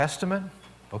Testament,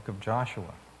 book of Joshua.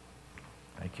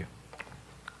 Thank you.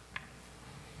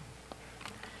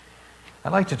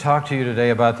 I'd like to talk to you today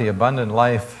about the abundant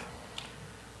life.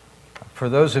 For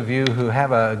those of you who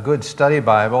have a good study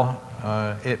Bible,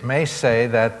 it may say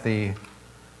that the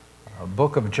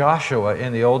book of Joshua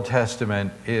in the Old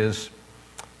Testament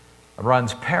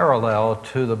runs parallel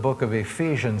to the book of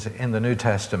Ephesians in the New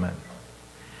Testament.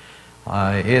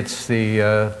 It's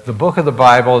the book of the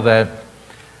Bible that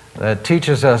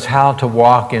teaches us how to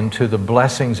walk into the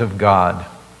blessings of God.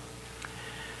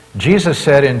 Jesus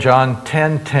said in John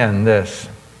 10:10 this,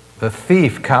 "The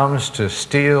thief comes to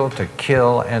steal, to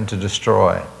kill, and to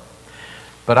destroy.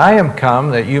 But I am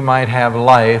come that you might have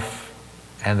life,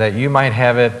 and that you might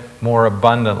have it more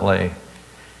abundantly."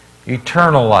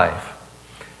 Eternal life.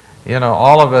 You know,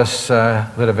 all of us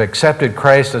that have accepted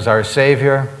Christ as our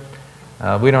Savior,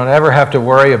 we don't ever have to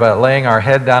worry about laying our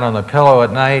head down on the pillow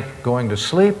at night, going to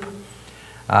sleep,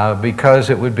 because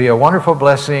it would be a wonderful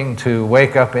blessing to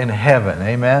wake up in heaven,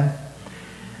 amen?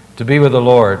 To be with the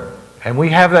Lord. And we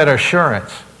have that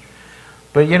assurance.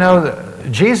 But you know,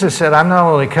 Jesus said, "I'm not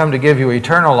only come to give you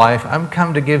eternal life, I'm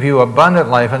come to give you abundant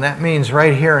life," and that means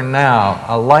right here and now,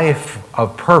 a life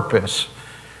of purpose,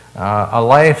 a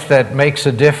life that makes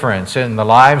a difference in the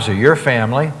lives of your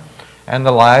family, and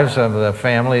the lives of the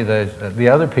family, the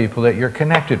other people that you're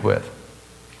connected with.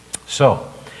 So,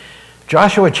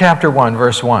 Joshua chapter 1,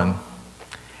 verse 1.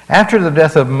 After the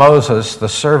death of Moses, the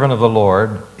servant of the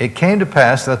Lord, it came to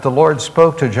pass that the Lord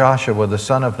spoke to Joshua, the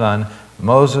son of Nun,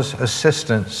 Moses'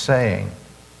 assistant, saying,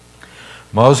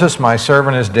 "Moses, my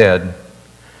servant, is dead.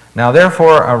 Now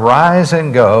therefore arise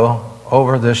and go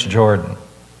over this Jordan."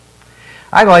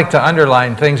 I like to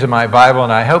underline things in my Bible,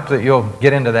 and I hope that you'll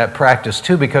get into that practice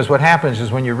too, because what happens is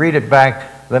when you read it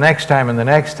back the next time and the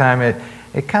next time,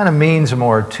 it kind of means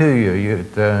more to you,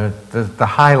 the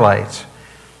highlights.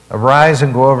 Arise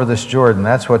and go over this Jordan,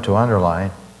 that's what to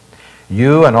underline.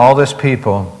 You and all this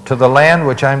people, to the land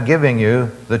which I'm giving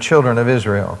you, the children of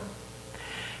Israel.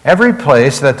 Every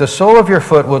place that the sole of your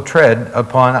foot will tread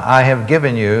upon I have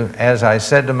given you, as I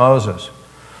said to Moses,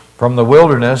 from the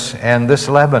wilderness and this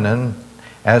Lebanon,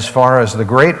 as far as the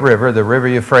great river, the river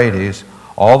Euphrates,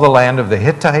 all the land of the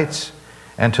Hittites,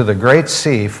 and to the great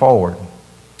sea forward.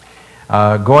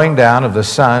 Going down of the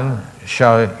sun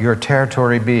shall your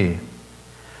territory be.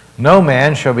 No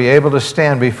man shall be able to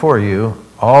stand before you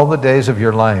all the days of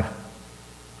your life.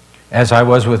 As I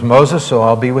was with Moses, so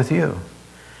I'll be with you.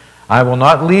 I will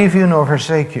not leave you nor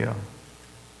forsake you.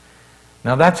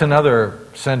 Now that's another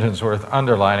sentence worth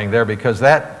underlining there, because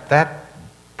that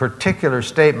particular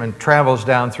statement travels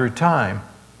down through time.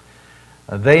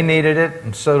 They needed it,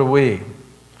 and so do we.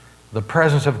 The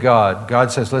presence of God.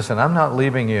 God says, listen, I'm not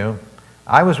leaving you.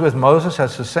 I was with Moses,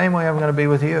 that's the same way I'm going to be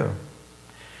with you.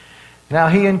 Now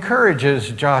he encourages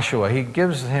Joshua. He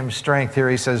gives him strength here.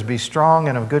 He says, "Be strong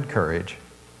and of good courage.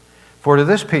 For to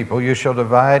this people you shall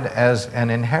divide as an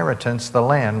inheritance the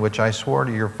land which I swore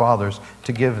to your fathers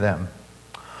to give them.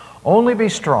 Only be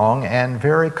strong and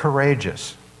very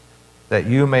courageous, that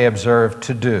you may observe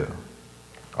to do,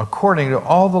 according to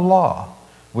all the law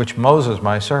which Moses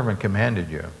my servant commanded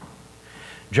you."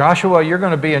 Joshua, you're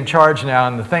going to be in charge now,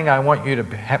 and the thing I want you to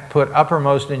put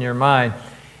uppermost in your mind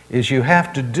is you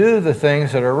have to do the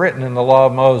things that are written in the law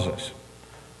of Moses.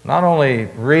 Not only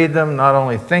read them, not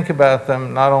only think about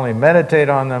them, not only meditate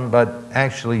on them, but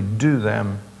actually do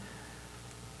them.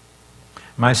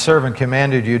 My servant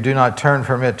commanded you, do not turn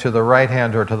from it to the right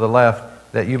hand or to the left,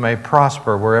 that you may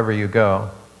prosper wherever you go.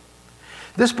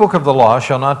 This book of the law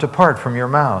shall not depart from your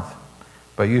mouth,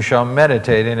 but you shall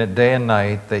meditate in it day and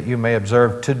night, that you may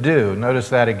observe to do. Notice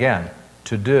that again,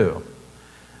 to do.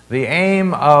 The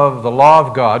aim of the law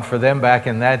of God for them back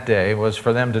in that day was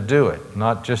for them to do it,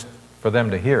 not just for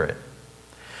them to hear it.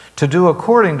 To do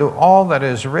according to all that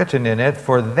is written in it,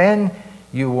 for then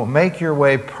you will make your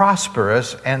way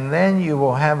prosperous, and then you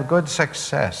will have good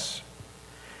success.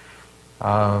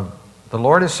 The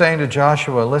Lord is saying to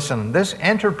Joshua, listen, this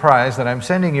enterprise that I'm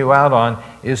sending you out on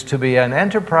is to be an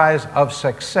enterprise of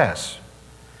success.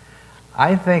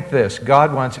 I think this,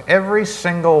 God wants every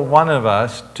single one of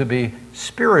us to be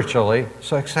spiritually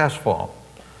successful.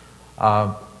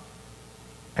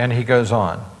 And he goes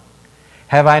on.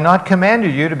 Have I not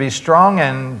commanded you to be strong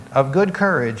and of good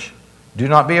courage? Do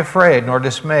not be afraid nor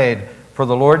dismayed, for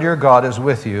the Lord your God is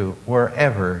with you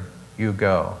wherever you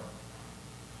go.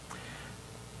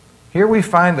 Here we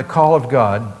find the call of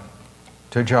God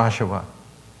to Joshua.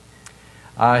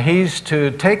 He's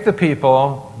to take the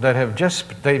people that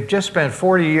they've just spent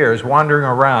 40 years wandering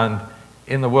around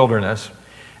in the wilderness,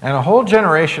 and a whole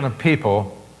generation of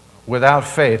people without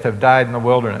faith have died in the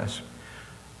wilderness.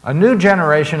 A new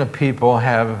generation of people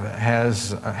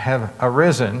have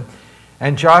arisen,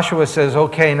 and Joshua says,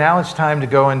 okay, now it's time to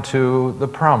go into the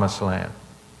promised land.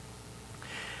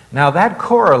 Now that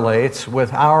correlates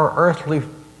with our earthly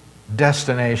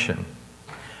destination.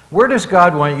 Where does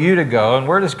God want you to go, and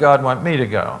where does God want me to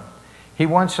go? He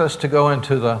wants us to go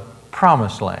into the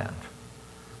promised land,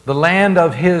 the land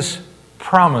of His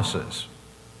promises.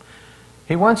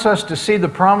 He wants us to see the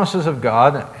promises of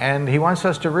God, and He wants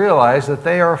us to realize that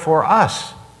they are for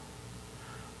us.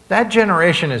 That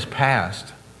generation is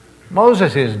past.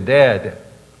 Moses is dead.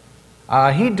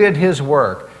 He did his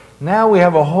work. Now we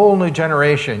have a whole new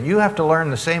generation. You have to learn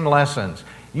the same lessons.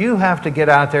 You have to get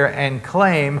out there and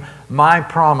claim my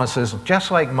promises,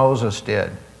 just like Moses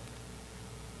did.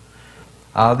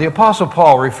 The Apostle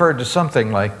Paul referred to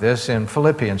something like this in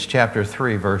Philippians chapter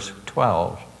 3, verse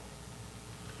 12.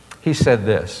 He said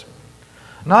this,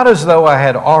 "Not as though I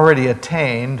had already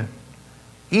attained,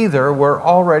 either were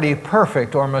already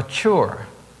perfect or mature."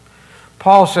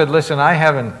 Paul said, listen, I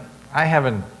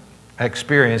haven't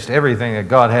experienced everything that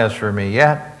God has for me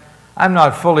yet. I'm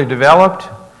not fully developed,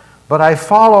 but I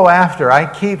follow after. I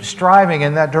keep striving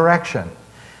in that direction,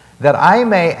 that I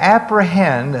may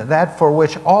apprehend that for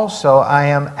which also I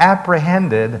am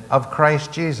apprehended of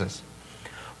Christ Jesus.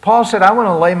 Paul said, I want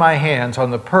to lay my hands on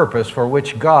the purpose for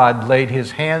which God laid His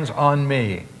hands on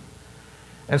me.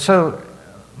 And so,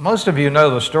 most of you know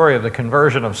the story of the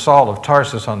conversion of Saul of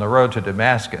Tarsus on the road to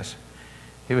Damascus.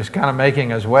 He was kind of making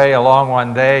his way along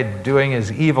one day, doing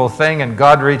his evil thing, and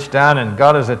God reached down and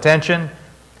got his attention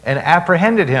and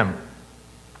apprehended him.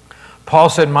 Paul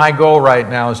said, my goal right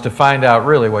now is to find out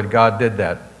really what God did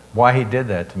that, why He did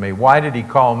that to me. Why did He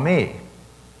call me?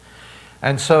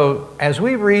 And so, as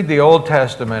we read the Old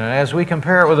Testament and as we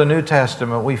compare it with the New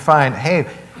Testament, we find, hey,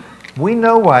 we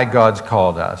know why God's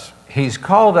called us. He's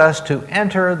called us to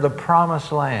enter the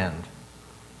promised land.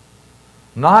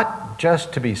 Not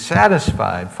just to be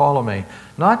satisfied, follow me,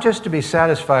 not just to be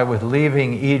satisfied with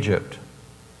leaving Egypt.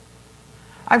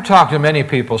 I've talked to many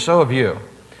people, so have you.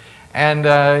 And,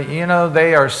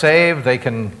 they are saved, they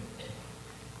can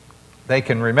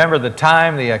remember the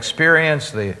time, the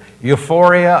experience, the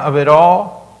euphoria of it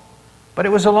all. But it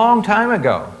was a long time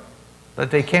ago that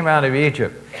they came out of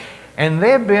Egypt. And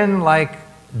they've been like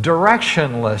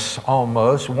directionless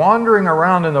almost, wandering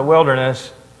around in the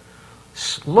wilderness,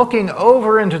 looking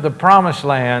over into the promised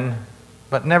land,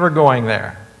 but never going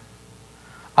there.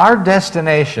 Our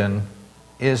destination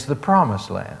is the promised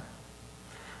land.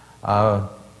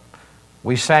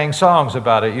 We sang songs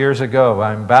about it years ago.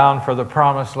 I'm bound for the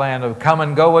promised land. Oh, come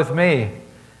and go with me.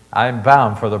 I'm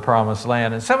bound for the promised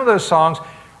land. And some of those songs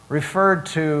referred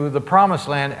to the promised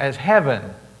land as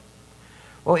heaven.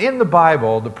 Well, in the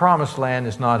Bible, the promised land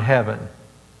is not heaven.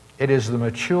 It is the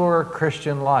mature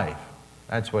Christian life.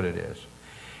 That's what it is.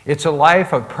 It's a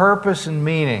life of purpose and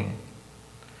meaning.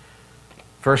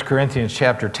 1 Corinthians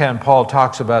chapter 10, Paul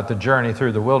talks about the journey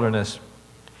through the wilderness.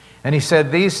 And he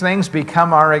said, these things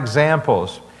become our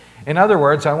examples. In other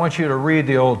words, I want you to read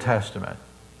the Old Testament.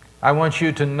 I want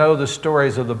you to know the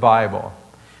stories of the Bible,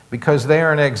 because they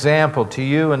are an example to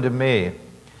you and to me,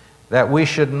 that we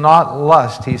should not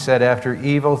lust, he said, after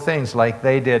evil things like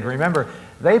they did. Remember,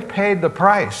 they paid the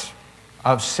price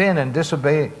of sin and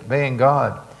disobeying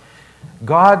God.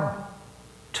 God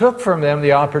took from them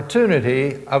the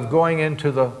opportunity of going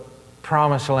into the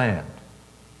promised land.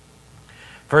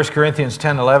 1 Corinthians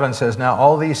 10:11 says, now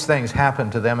all these things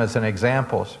happened to them as an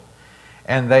examples,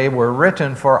 and they were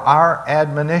written for our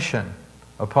admonition,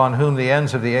 upon whom the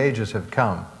ends of the ages have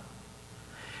come.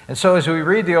 And so as we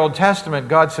read the Old Testament,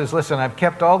 God says, listen, I've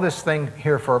kept all this thing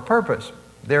here for a purpose.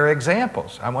 They're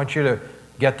examples. I want you to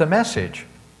get the message.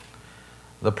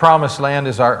 The promised land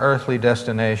is our earthly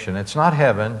destination. It's not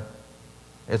heaven.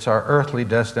 It's our earthly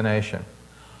destination.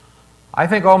 I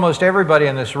think almost everybody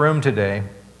in this room today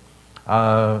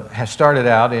has started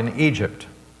out in Egypt.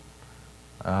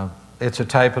 It's a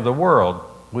type of the world.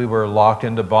 We were locked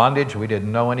into bondage. We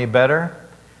didn't know any better.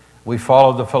 We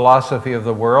followed the philosophy of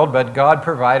the world, but God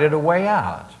provided a way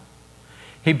out.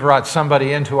 He brought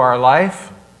somebody into our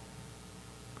life.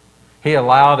 He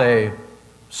allowed a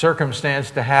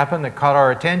circumstance to happen that caught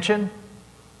our attention.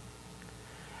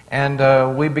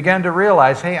 And we began to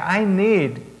realize, hey, I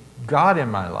need God in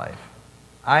my life.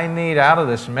 I need out of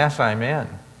this mess I'm in.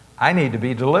 I need to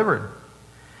be delivered.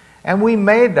 And we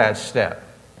made that step.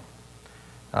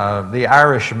 The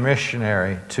Irish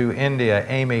missionary to India,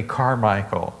 Amy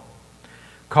Carmichael,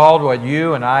 called what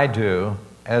you and I do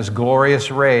as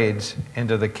glorious raids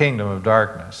into the kingdom of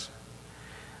darkness.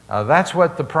 That's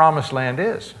what the promised land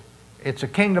is. It's a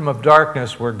kingdom of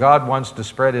darkness where God wants to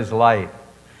spread His light.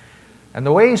 And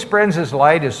the way he spreads his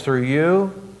light is through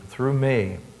you, through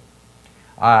me.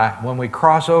 When we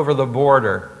cross over the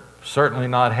border, certainly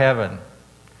not heaven.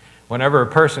 Whenever a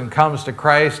person comes to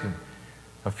Christ, and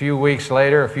a few weeks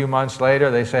later, a few months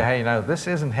later, they say, hey, this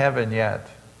isn't heaven yet.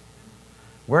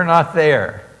 We're not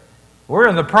there. We're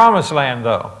in the promised land,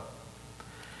 though.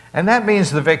 And that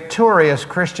means the victorious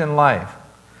Christian life,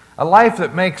 a life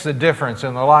that makes a difference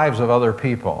in the lives of other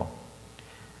people.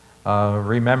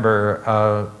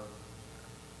 Remember,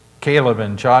 Caleb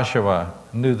and Joshua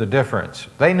knew the difference.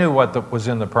 They knew what was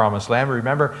in the promised land.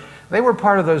 Remember, they were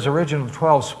part of those original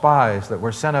 12 spies that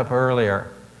were sent up earlier.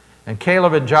 And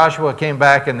Caleb and Joshua came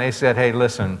back and they said, hey,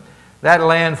 listen, that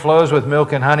land flows with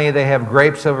milk and honey. They have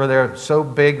grapes over there so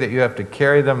big that you have to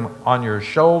carry them on your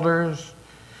shoulders.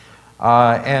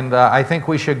 I think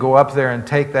we should go up there and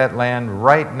take that land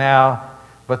right now.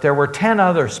 But there were 10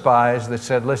 other spies that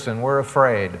said, listen, we're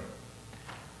afraid.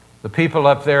 The people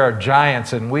up there are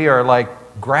giants and we are like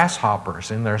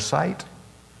grasshoppers in their sight.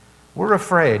 We're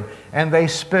afraid. And they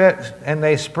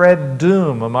spread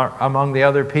doom among the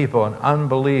other people, and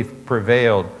unbelief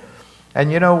prevailed.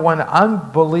 And when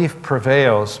unbelief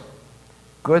prevails,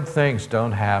 good things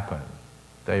don't happen.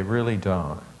 They really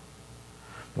don't.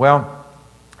 Well,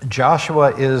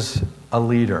 Joshua is a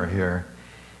leader here.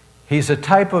 He's a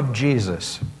type of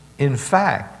Jesus. In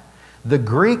fact, the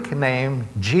Greek name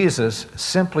Jesus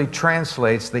simply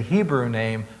translates the Hebrew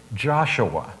name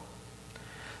Joshua.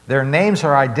 Their names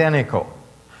are identical.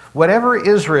 Whatever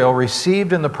Israel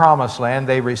received in the promised land,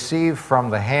 they received from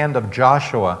the hand of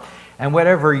Joshua. And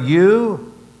whatever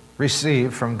you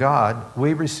receive from God,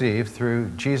 we receive through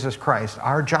Jesus Christ,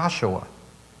 our Joshua.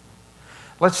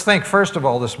 Let's think first of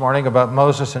all this morning about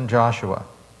Moses and Joshua.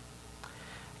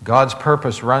 God's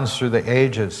purpose runs through the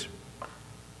ages.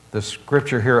 The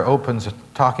scripture here opens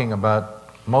talking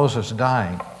about Moses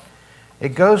dying.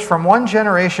 It goes from one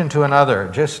generation to another.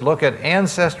 Just look at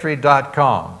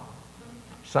Ancestry.com.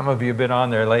 Some of you have been on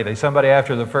there lately. Somebody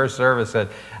after the first service said,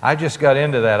 I just got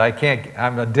into that.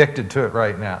 I'm addicted to it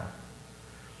right now.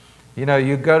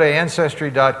 You go to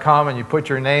Ancestry.com and you put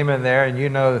your name in there and you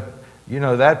know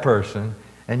that person.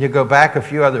 And you go back a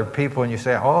few other people and you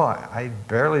say, oh, I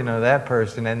barely know that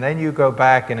person. And then you go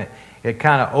back and it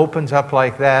kind of opens up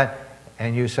like that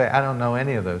and you say, I don't know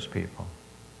any of those people.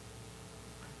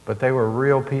 But they were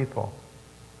real people,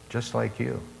 just like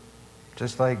you,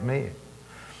 just like me.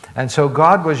 And so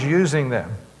God was using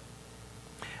them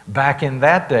back in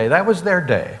that day. That was their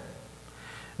day.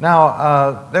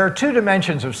 Now, there are two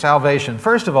dimensions of salvation.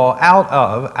 First of all,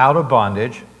 out of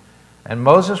bondage. And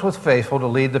Moses was faithful to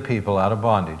lead the people out of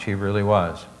bondage. He really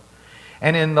was.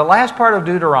 And in the last part of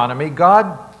Deuteronomy,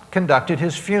 God conducted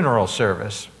his funeral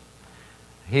service.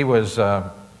 He was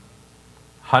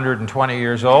 120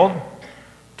 years old.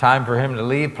 Time for him to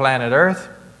leave planet Earth.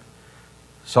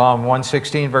 Psalm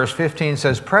 116 verse 15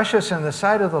 says, precious in the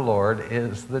sight of the Lord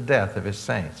is the death of his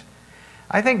saints.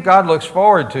 I think God looks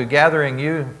forward to gathering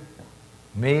you,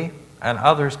 me, and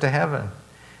others to heaven.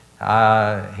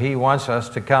 He wants us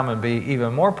to come and be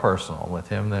even more personal with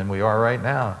him than we are right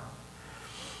now.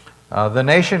 The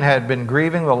nation had been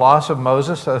grieving the loss of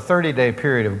Moses, a 30-day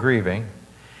period of grieving.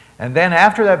 And then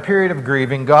after that period of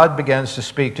grieving, God begins to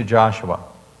speak to Joshua.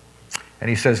 And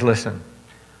he says, listen,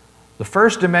 the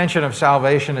first dimension of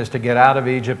salvation is to get out of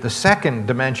Egypt. The second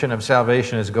dimension of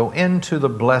salvation is go into the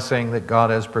blessing that God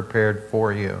has prepared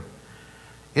for you.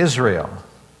 Israel,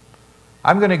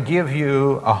 I'm going to give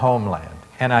you a homeland,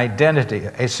 an identity,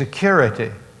 a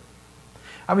security.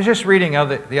 I was just reading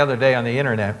the other day on the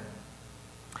internet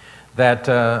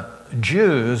that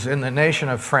Jews in the nation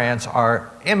of France are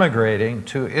immigrating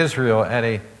to Israel at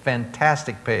a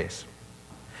fantastic pace.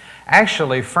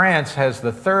 Actually, France has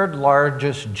the third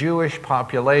largest Jewish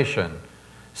population,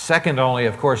 second only,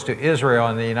 of course, to Israel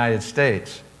and the United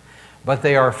States. But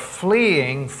they are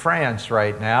fleeing France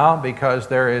right now because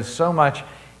there is so much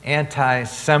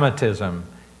anti-Semitism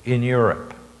in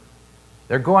Europe.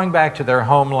 They're going back to their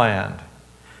homeland.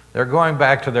 They're going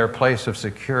back to their place of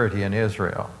security in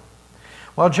Israel.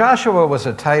 Well, Joshua was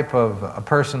a type of a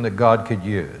person that God could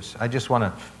use. I just want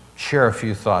to share a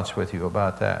few thoughts with you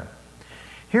about that.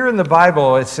 Here in the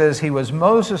Bible, it says he was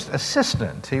Moses'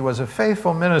 assistant. He was a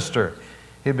faithful minister.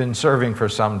 He'd been serving for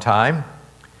some time.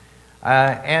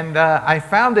 I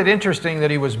found it interesting that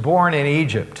he was born in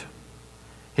Egypt.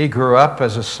 He grew up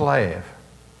as a slave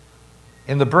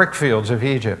in the brick fields of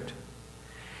Egypt.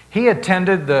 He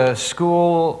attended the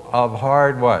school of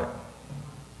hard what?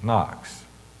 Knocks.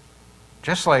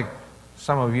 Just like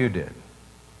some of you did.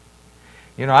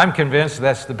 I'm convinced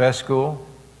that's the best school.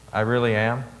 I really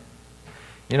am.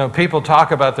 You know, people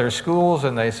talk about their schools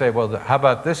and they say, well, how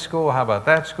about this school? How about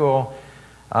that school?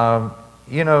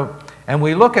 You know, and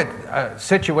we look at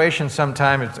situations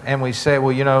sometimes and we say,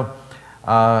 well, you know,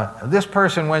 this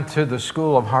person went to the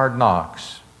school of hard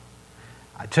knocks.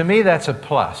 To me, that's a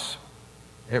plus.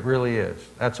 It really is.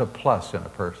 That's a plus in a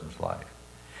person's life.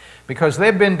 Because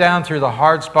they've been down through the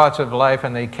hard spots of life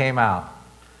and they came out.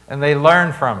 And they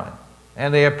learned from it.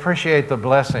 And they appreciate the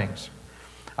blessings.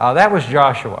 That was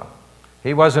Joshua.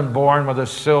 He wasn't born with a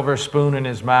silver spoon in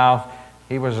his mouth.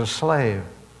 He was a slave.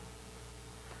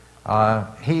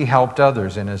 He helped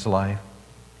others in his life.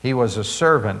 He was a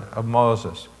servant of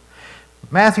Moses.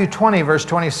 Matthew 20, verse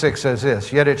 26 says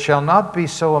this, "Yet it shall not be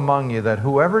so among you that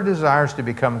whoever desires to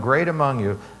become great among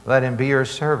you, let him be your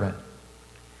servant."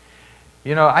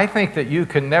 You know, I think that you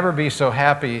can never be so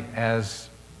happy as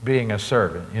being a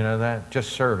servant. You know that?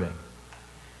 Just serving.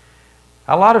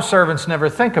 A lot of servants never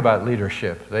think about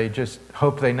leadership. They just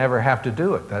hope they never have to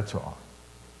do it, that's all.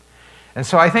 And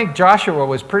so I think Joshua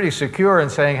was pretty secure in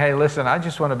saying, hey, listen, I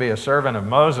just want to be a servant of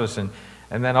Moses. And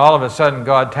then all of a sudden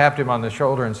God tapped him on the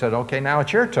shoulder and said, okay, now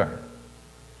it's your turn.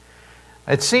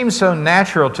 It seems so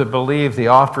natural to believe the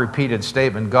oft-repeated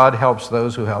statement, God helps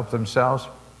those who help themselves.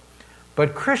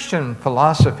 But Christian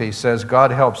philosophy says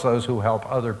God helps those who help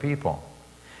other people.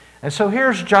 And so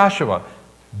here's Joshua,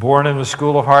 born in the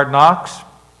school of hard knocks,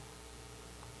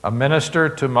 a minister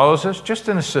to Moses, just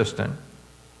an assistant.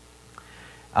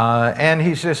 And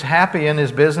he's just happy in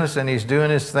his business and he's doing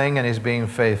his thing and he's being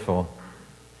faithful.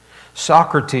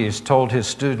 Socrates told his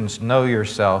students, know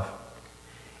yourself.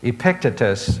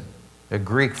 Epictetus, a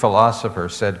Greek philosopher,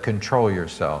 said, control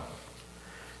yourself.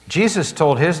 Jesus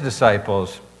told his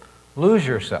disciples, lose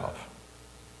yourself.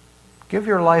 Give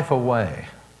your life away.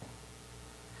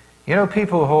 You know,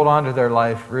 people who hold on to their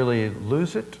life really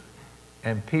lose it,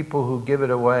 and people who give it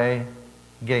away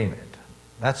gain it.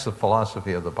 That's the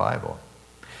philosophy of the Bible.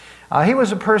 He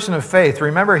was a person of faith.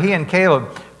 Remember, he and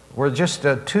Caleb were just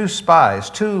two spies,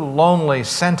 two lonely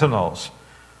sentinels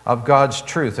of God's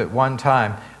truth at one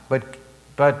time. But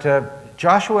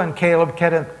Joshua and Caleb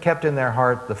kept in their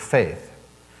heart the faith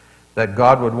that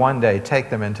God would one day take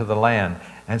them into the land.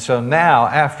 And so now,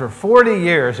 after 40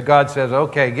 years, God says,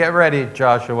 okay, get ready,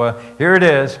 Joshua. Here it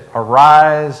is.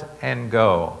 Arise and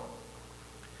go.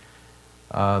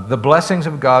 The blessings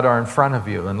of God are in front of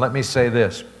you. And let me say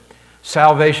this.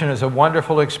 Salvation is a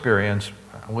wonderful experience.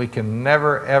 We can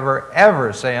never, ever,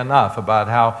 ever say enough about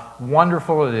how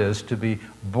wonderful it is to be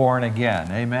born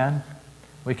again. Amen?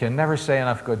 We can never say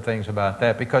enough good things about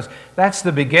that because that's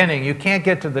the beginning. You can't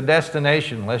get to the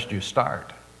destination unless you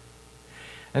start.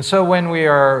 And so when we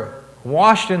are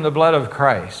washed in the blood of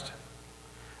Christ,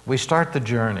 we start the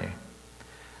journey.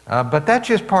 But that's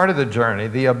just part of the journey.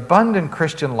 The abundant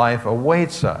Christian life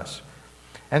awaits us.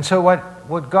 And so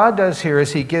what God does here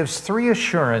is he gives three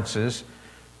assurances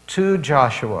to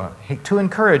Joshua to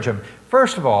encourage him.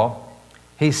 First of all,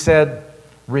 he said,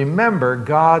 remember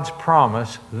God's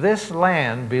promise, this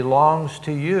land belongs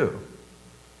to you.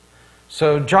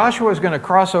 So Joshua is going to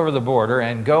cross over the border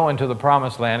and go into the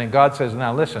promised land, and God says,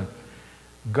 now listen,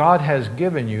 God has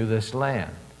given you this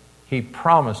land. He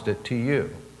promised it to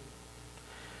you.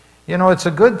 You know, it's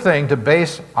a good thing to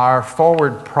base our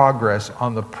forward progress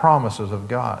on the promises of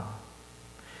God.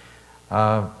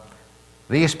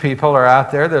 These people are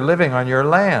out there, they're living on your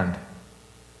land.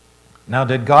 Now,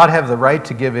 did God have the right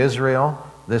to give Israel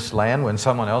this land when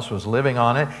someone else was living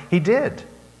on it? He did.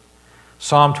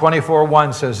 Psalm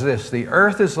 24:1 says this, the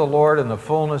earth is the Lord and the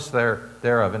fullness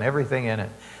thereof and everything in it.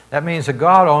 That means that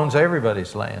God owns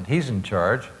everybody's land. He's in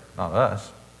charge, not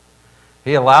us.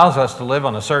 He allows us to live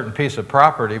on a certain piece of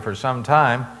property for some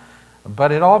time,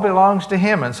 but it all belongs to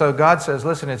Him. And so God says,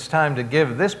 listen, it's time to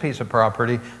give this piece of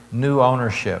property new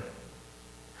ownership.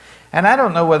 And I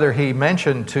don't know whether He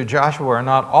mentioned to Joshua or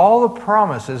not all the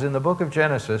promises in the book of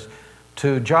Genesis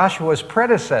to Joshua's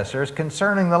predecessors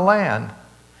concerning the land.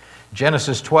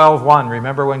 Genesis 12:1,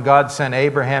 remember when God sent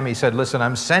Abraham, He said, listen,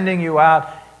 I'm sending you out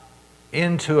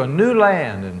into a new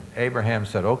land. And Abraham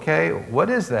said, okay, what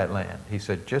is that land? He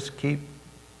said, just keep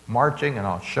marching and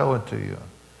I'll show it to you.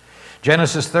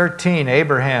 Genesis 13,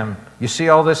 Abraham, you see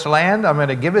all this land? I'm going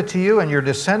to give it to you and your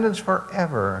descendants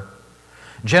forever.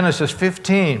 Genesis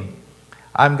 15,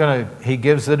 he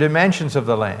gives the dimensions of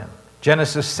the land.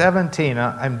 Genesis 17,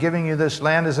 I'm giving you this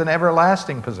land as an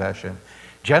everlasting possession.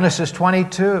 Genesis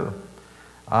 22,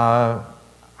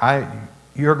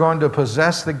 you're going to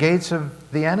possess the gates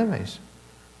of the enemies.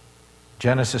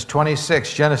 Genesis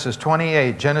 26, Genesis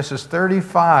 28, Genesis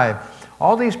 35,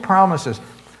 all these promises.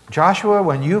 Joshua,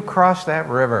 when you cross that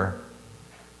river,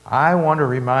 I want to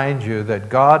remind you that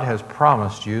God has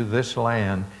promised you this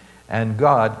land, and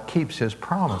God keeps His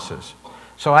promises.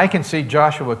 So I can see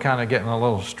Joshua kind of getting a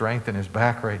little strength in his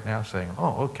back right now, saying,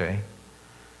 oh,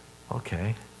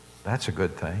 okay, that's a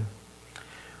good thing.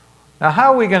 Now,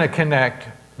 how are we going to connect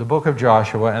the book of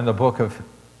Joshua and the book of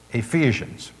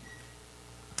Ephesians?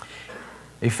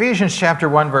 Ephesians chapter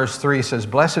 1, verse 3 says,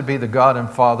 "Blessed be the God and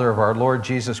Father of our Lord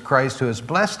Jesus Christ, who has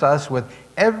blessed us with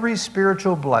every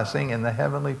spiritual blessing in the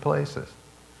heavenly places."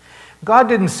 God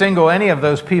didn't single any of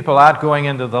those people out going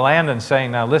into the land and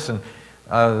saying, now listen,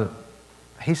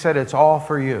 He said it's all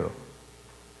for you.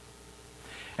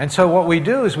 And so what we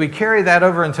do is we carry that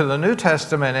over into the New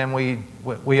Testament and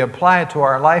we apply it to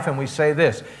our life, and we say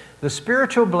this: the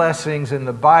spiritual blessings in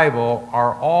the Bible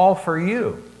are all for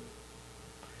you.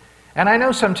 And I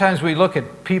know sometimes we look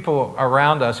at people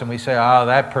around us and we say, oh,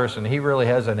 that person, he really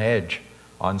has an edge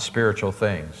on spiritual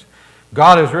things.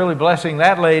 God is really blessing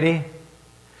that lady.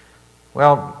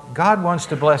 Well, God wants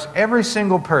to bless every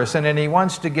single person, and He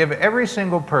wants to give every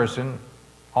single person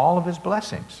all of His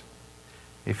blessings.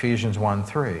 Ephesians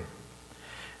 1:3.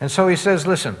 And so He says,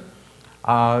 listen,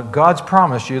 God's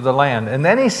promised you the land. And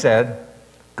then He said,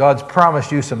 God's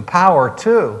promised you some power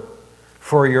too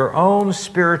for your own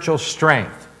spiritual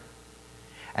strength.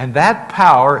 And that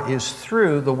power is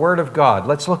through the Word of God.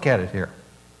 Let's look at it here.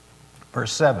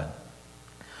 Verse 7.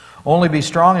 "Only be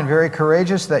strong and very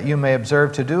courageous, that you may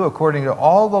observe to do according to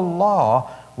all the law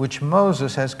which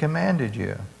Moses has commanded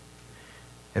you."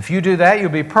 If you do that, you'll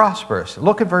be prosperous.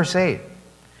 Look at verse 8.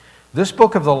 "This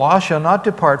book of the law shall not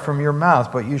depart from your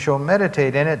mouth, but you shall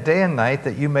meditate in it day and night,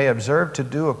 that you may observe to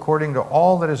do according to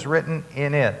all that is written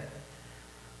in it.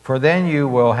 For then you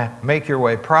will make your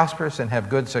way prosperous and have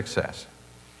good success."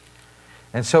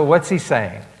 And so what's He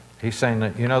saying? He's saying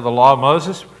that, you know, the law of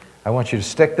Moses, I want you to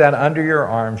stick that under your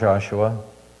arm, Joshua,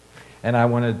 and I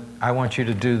want you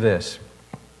to do this.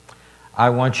 I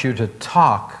want you to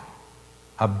talk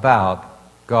about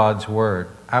God's Word.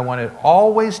 I want it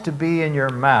always to be in your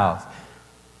mouth.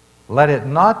 Let it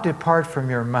not depart from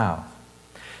your mouth.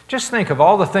 Just think of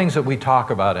all the things that we talk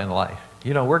about in life.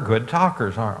 You know, we're good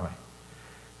talkers, aren't we?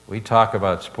 We talk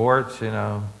about sports, you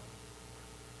know.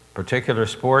 Particular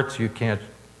sports, you can't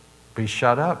be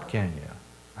shut up, can you?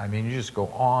 I mean, you just go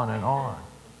on and on.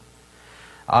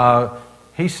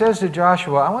 He says to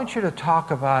Joshua, I want you to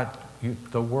talk about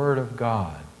the Word of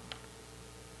God.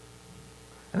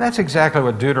 And that's exactly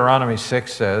what Deuteronomy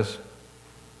 6 says.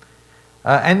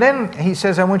 And then he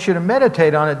says, I want you to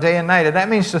meditate on it day and night. And that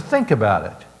means to think about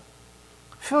it.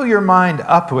 Fill your mind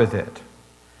up with it.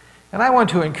 And I want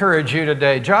to encourage you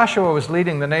today. Joshua was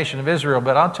leading the nation of Israel,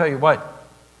 but I'll tell you what,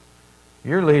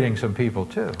 you're leading some people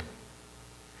too.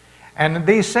 And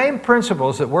these same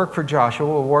principles that work for Joshua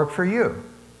will work for you.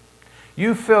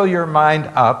 You fill your mind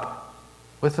up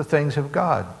with the things of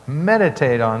God.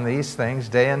 Meditate on these things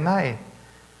day and night.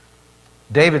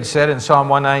 David said in Psalm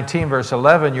 119, verse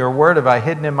 11, "Your word have I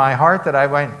hidden in my heart, that I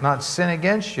might not sin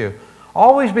against you."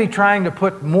 Always be trying to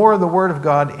put more of the Word of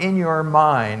God in your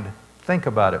mind. Think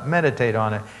about it. Meditate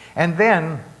on it. And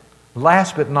then,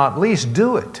 last but not least,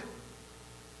 do it.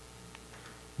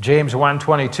 James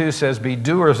 1:22 says, "Be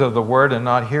doers of the word and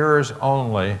not hearers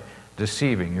only,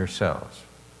 deceiving yourselves."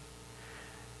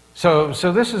 So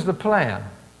this is the plan.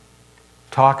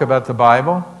 Talk about the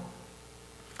Bible.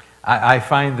 I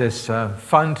find this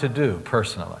fun to do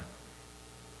personally.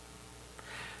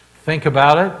 Think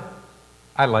about it.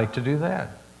 I like to do that.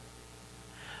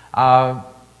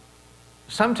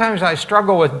 Sometimes I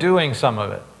struggle with doing some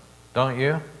of it, don't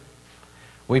you?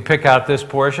 We pick out this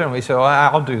portion and we say, well,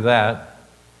 I'll do that.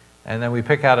 And then we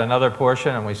pick out another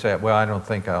portion and we say, well, I don't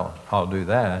think I'll do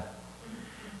that.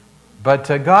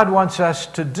 But God wants us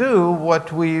to do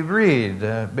what we read.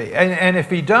 And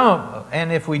if we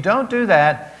don't do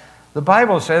that, the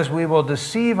Bible says we will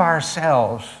deceive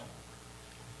ourselves.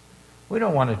 We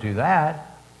don't want to do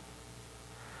that.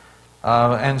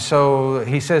 And so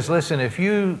he says, listen, if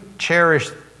you cherish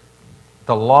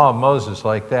the law of Moses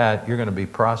like that, you're going to be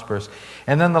prosperous.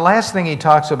 And then the last thing he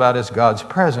talks about is God's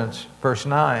presence. Verse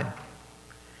 9.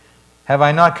 "Have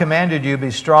I not commanded you,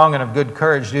 be strong and of good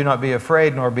courage, do not be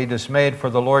afraid nor be dismayed, for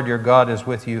the Lord your God is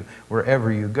with you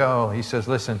wherever you go." He says,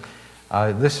 listen,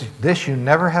 this you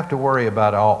never have to worry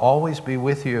about. I'll always be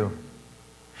with you.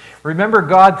 Remember,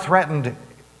 God threatened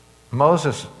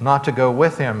Moses not to go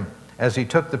with him as he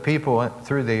took the people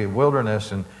through the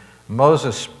wilderness, and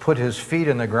Moses put his feet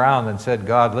in the ground and said,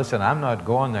 God, listen, I'm not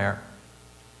going there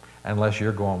unless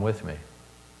you're going with me.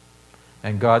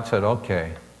 And God said,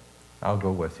 okay, I'll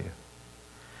go with you.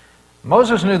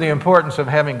 Moses knew the importance of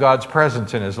having God's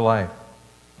presence in his life.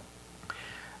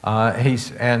 He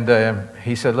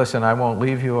said, listen, I won't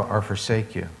leave you or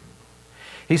forsake you.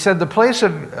 He said, the place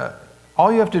of,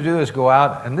 all you have to do is go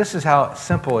out, and this is how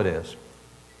simple it is.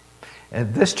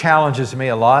 And this challenges me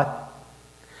a lot.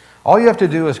 All you have to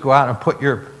do is go out and put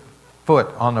your foot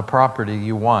on the property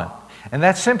you want. And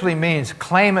that simply means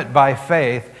claim it by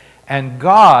faith, and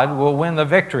God will win the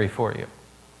victory for you.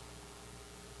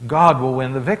 God will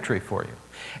win the victory for you.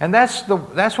 And that's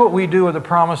what we do with the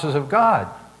promises of God.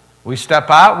 We step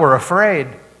out, we're afraid.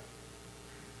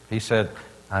 He said,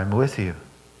 I'm with you.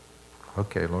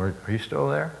 Okay, Lord, are you still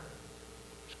there?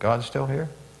 Is God still here?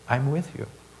 I'm with you.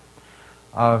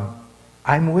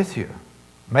 I'm with you.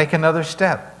 Make another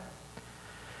step.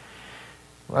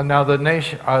 Well, now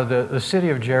the city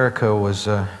of Jericho was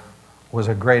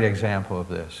a great example of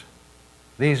this.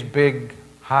 These big,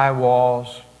 high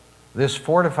walls, this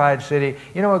fortified city.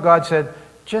 You know what God said?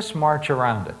 Just march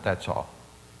around it, that's all.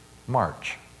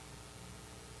 March.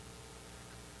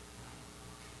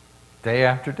 Day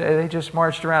after day, they just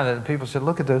marched around it. And people said,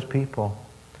 look at those people.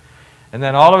 And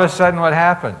then all of a sudden, what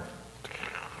happened?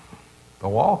 The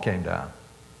wall came down.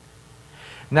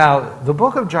 Now, the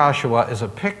book of Joshua is a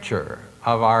picture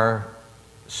of our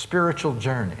spiritual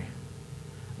journey.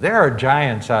 There are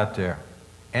giants out there,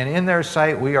 and in their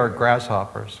sight, we are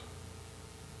grasshoppers.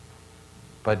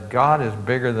 But God is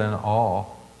bigger than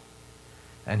all.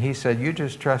 And He said, you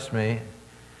just trust me.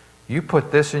 You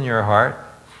put this in your heart,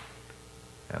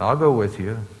 and I'll go with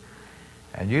you.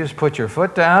 And you just put your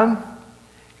foot down,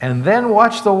 and then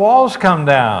watch the walls come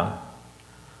down.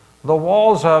 The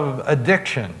walls of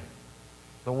addiction,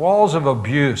 the walls of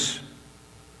abuse,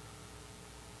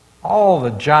 all the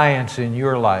giants in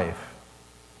your life,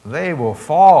 they will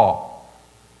fall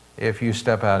if you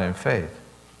step out in faith.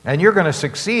 And you're going to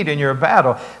succeed in your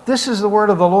battle. This is the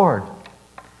word of the Lord.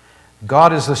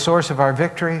 God is the source of our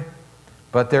victory,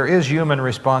 but there is human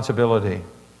responsibility.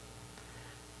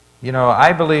 You know,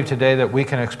 I believe today that we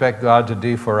can expect God to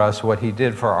do for us what He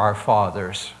did for our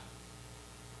fathers.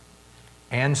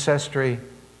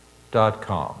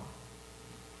 Ancestry.com.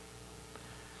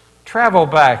 Travel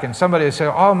back and somebody will say,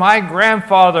 oh, my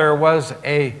grandfather was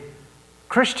a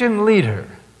Christian leader.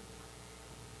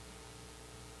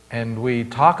 And we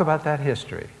talk about that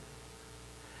history.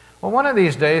 Well, one of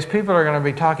these days, people are going to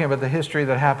be talking about the history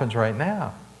that happens right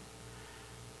now.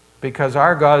 Because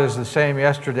our God is the same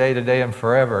yesterday, today, and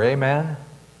forever. Amen?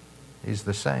 He's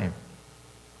the same.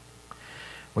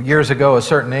 Well, years ago, a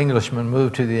certain Englishman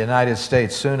moved to the United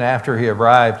States. Soon after he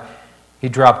arrived, he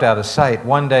dropped out of sight.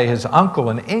 One day, his uncle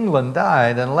in England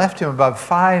died and left him about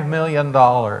 $5 million.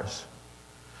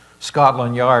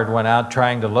 Scotland Yard went out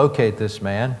trying to locate this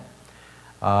man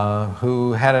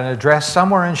who had an address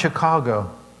somewhere in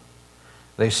Chicago.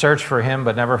 They searched for him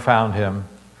but never found him.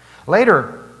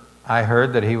 Later, I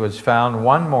heard that he was found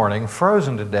one morning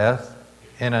frozen to death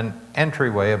in an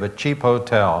entryway of a cheap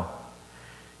hotel.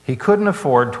 He couldn't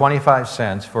afford 25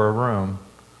 cents for a room,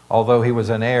 although he was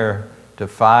an heir to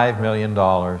 $5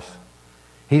 million.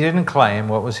 He didn't claim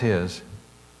what was his.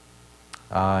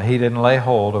 He didn't lay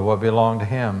hold of what belonged to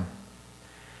him.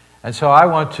 And so I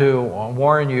want to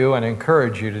warn you and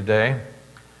encourage you today.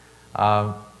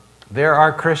 There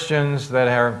are Christians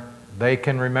that they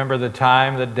can remember the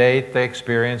time, the date they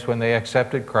experienced when they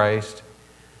accepted Christ,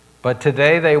 but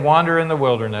today they wander in the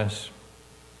wilderness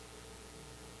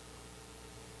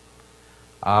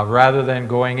rather than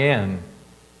going in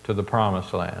to the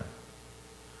promised land.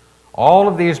 All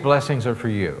of these blessings are for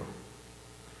you.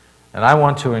 And I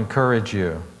want to encourage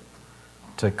you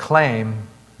to claim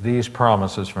these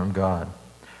promises from God.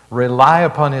 Rely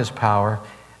upon His power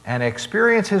and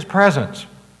experience His presence.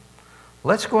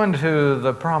 Let's go into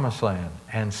the promised land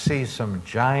and see some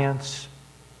giants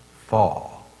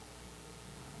fall.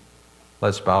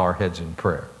 Let's bow our heads in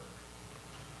prayer.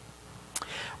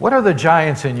 What are the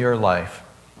giants in your life?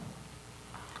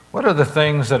 What are the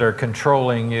things that are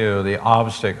controlling you, the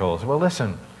obstacles? Well,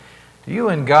 listen, you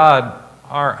and God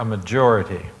are a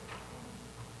majority.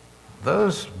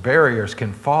 Those barriers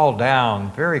can fall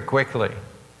down very quickly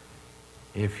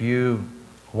if you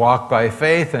walk by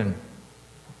faith and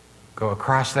go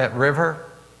across that river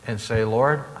and say,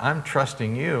 Lord, I'm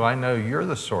trusting you. I know you're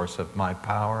the source of my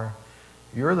power.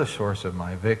 You're the source of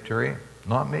my victory,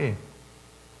 not me.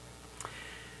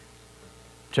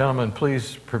 Gentlemen,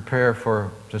 please prepare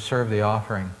to serve the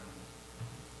offering.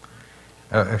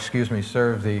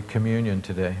 Serve the communion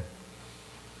today.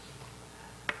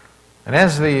 And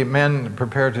as the men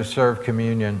prepare to serve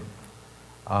communion,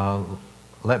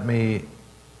 let me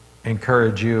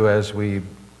encourage you as we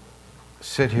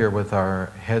sit here with our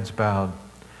heads bowed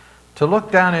to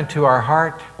look down into our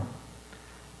heart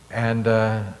and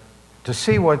to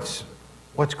see what's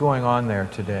going on there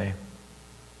today.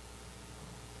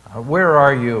 Where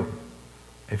are you?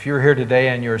 If you're here today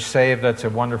and you're saved, that's a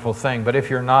wonderful thing. But if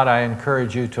you're not, I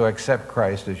encourage you to accept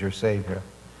Christ as your Savior.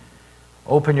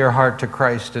 Open your heart to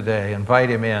Christ today. Invite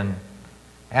Him in.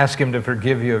 Ask Him to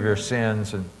forgive you of your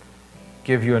sins and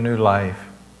give you a new life.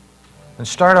 And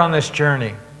start on this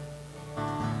journey.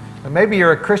 And maybe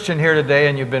you're a Christian here today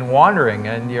and you've been wandering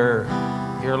and you're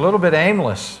a little bit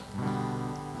aimless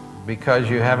because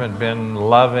you haven't been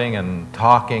loving and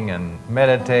talking and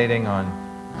meditating on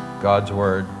God's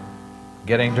Word,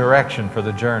 getting direction for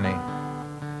the journey.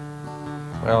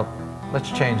 Well, let's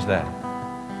change that.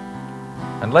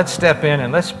 And let's step in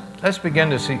and let's begin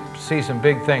to see some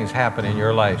big things happen in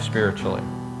your life spiritually.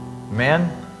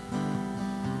 Men,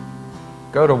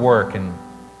 go to work and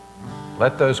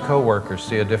let those co-workers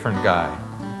see a different guy.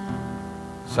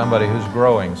 Somebody who's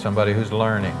growing, somebody who's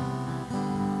learning.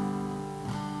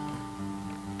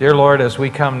 Dear Lord, as we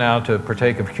come now to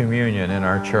partake of communion in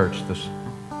our church this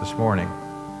morning,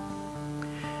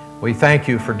 we thank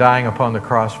You for dying upon the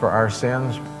cross for our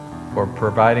sins, for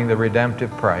providing the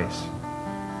redemptive price,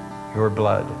 Your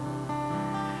blood.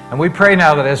 And we pray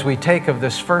now that as we take of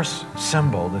this first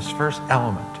symbol, this first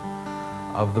element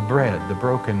of the bread, the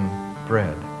broken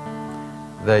bread,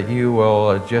 that You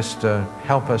will just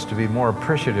help us to be more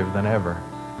appreciative than ever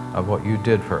of what You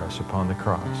did for us upon the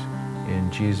cross. In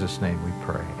Jesus' name we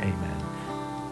pray. Amen.